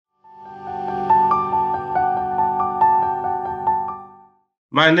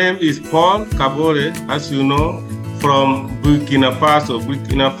My name is Paul Kabore, as you know, from Burkina Faso.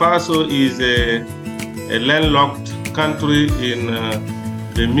 Burkina Faso is a landlocked country in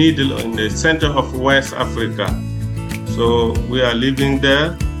the center of West Africa. So we are living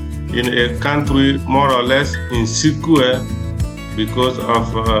there in a country more or less insecure because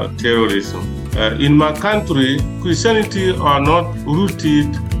of terrorism. In my country, Christianity are not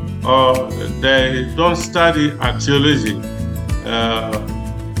rooted or they don't study archaeology.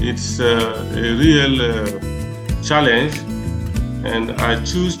 It's a real challenge, and I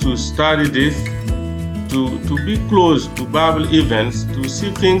choose to study this to be close to Bible events, to see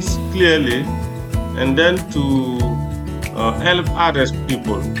things clearly, and then to help other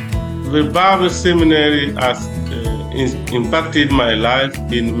people. The Bible seminary has impacted my life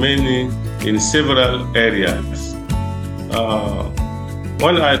in several areas.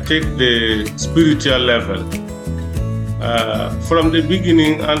 When I take the spiritual level, from the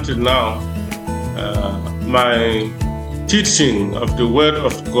beginning until now, my teaching of the Word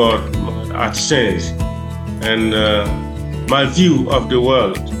of God has changed, and my view of the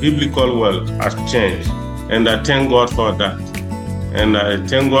world, biblical world, has changed, and I thank God for that. And I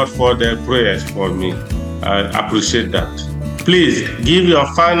thank God for their prayers for me. I appreciate that. Please give your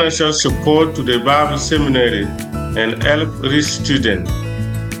financial support to the Bible Seminary and help rich students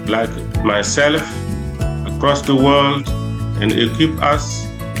like myself across the world and equip us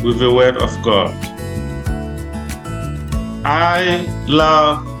with the Word of God. I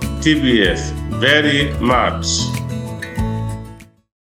love TBS very much.